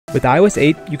With iOS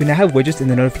 8, you can now have widgets in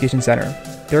the notification center.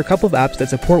 There are a couple of apps that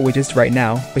support widgets right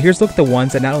now, but here's a look at the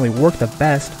ones that not only work the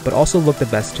best, but also look the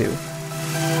best too.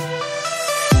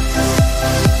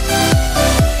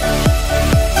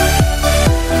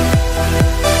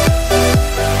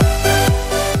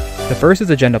 The first is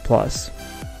Agenda Plus.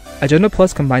 Agenda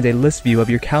Plus combines a list view of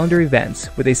your calendar events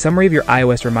with a summary of your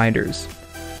iOS reminders.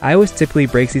 iOS typically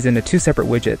breaks these into two separate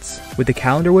widgets, with the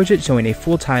calendar widget showing a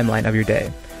full timeline of your day,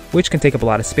 which can take up a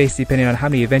lot of space depending on how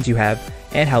many events you have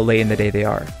and how late in the day they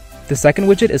are. The second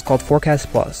widget is called Forecast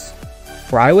Plus.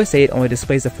 For iOS 8 only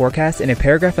displays the forecast in a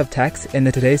paragraph of text in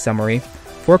the Today summary,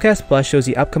 Forecast Plus shows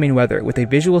the upcoming weather with a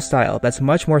visual style that's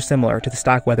much more similar to the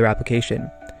stock weather application.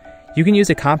 You can use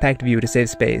a compact view to save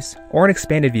space, or an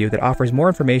expanded view that offers more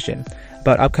information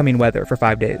about upcoming weather for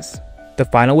 5 days. The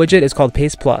final widget is called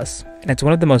Paste Plus, and it's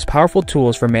one of the most powerful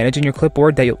tools for managing your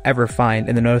clipboard that you'll ever find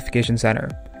in the notification center.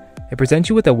 It presents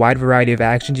you with a wide variety of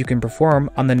actions you can perform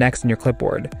on the next in your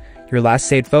clipboard, your last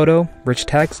saved photo, rich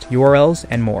text, URLs,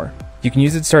 and more. You can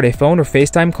use it to start a phone or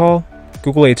FaceTime call,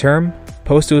 Google a term,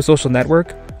 post to a social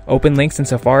network, open links in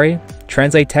Safari,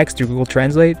 translate text through Google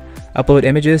Translate, upload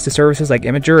images to services like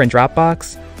Imager and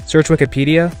Dropbox, search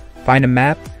Wikipedia, find a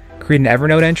map, create an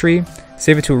Evernote entry,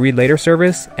 save it to a read later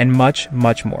service, and much,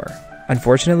 much more.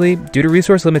 Unfortunately, due to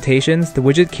resource limitations, the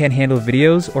widget can't handle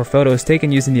videos or photos taken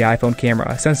using the iPhone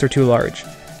camera since they're too large.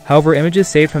 However, images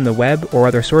saved from the web or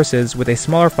other sources with a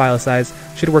smaller file size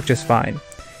should work just fine.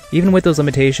 Even with those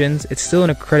limitations, it's still an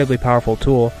incredibly powerful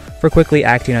tool for quickly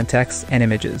acting on text and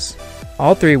images.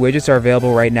 All three widgets are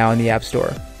available right now in the App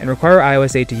Store and require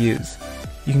iOS 8 to use.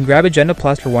 You can grab Agenda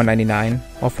Plus for $1.99,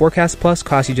 while Forecast Plus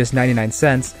costs you just 99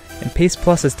 cents, and Paste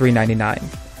Plus is $3.99.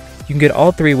 You can get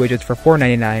all three widgets for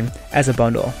 $4.99 as a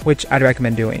bundle, which I'd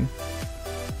recommend doing.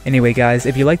 Anyway guys,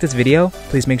 if you liked this video,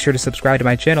 please make sure to subscribe to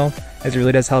my channel, as it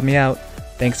really does help me out.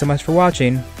 Thanks so much for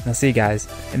watching, and I'll see you guys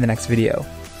in the next video.